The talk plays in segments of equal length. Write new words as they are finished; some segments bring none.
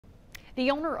The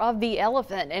owner of The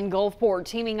Elephant in Gulfport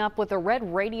teaming up with the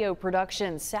Red Radio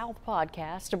Productions South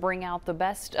podcast to bring out the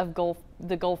best of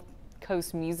the Gulf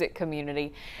Coast music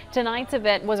community. Tonight's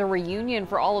event was a reunion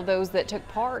for all of those that took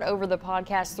part over the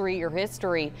podcast's 3-year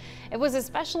history. It was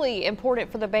especially important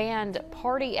for the band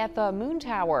Party at the Moon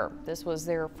Tower. This was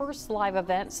their first live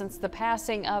event since the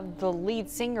passing of the lead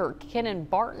singer Kenan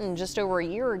Barton just over a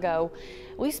year ago.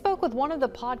 We spoke with one of the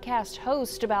podcast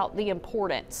hosts about the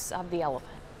importance of The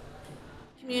Elephant.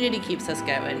 Community keeps us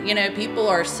going. You know, people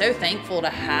are so thankful to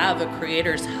have a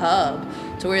creators hub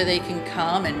to where they can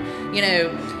come and, you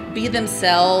know, be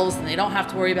themselves and they don't have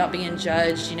to worry about being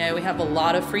judged. You know, we have a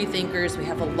lot of free thinkers. We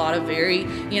have a lot of very,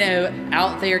 you know,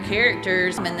 out there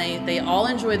characters, and they all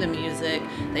enjoy the music,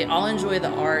 they all enjoy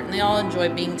the art, and they all enjoy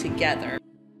being together.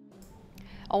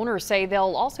 Owners say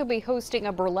they'll also be hosting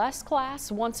a burlesque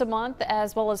class once a month,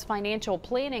 as well as financial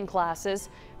planning classes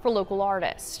for local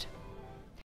artists.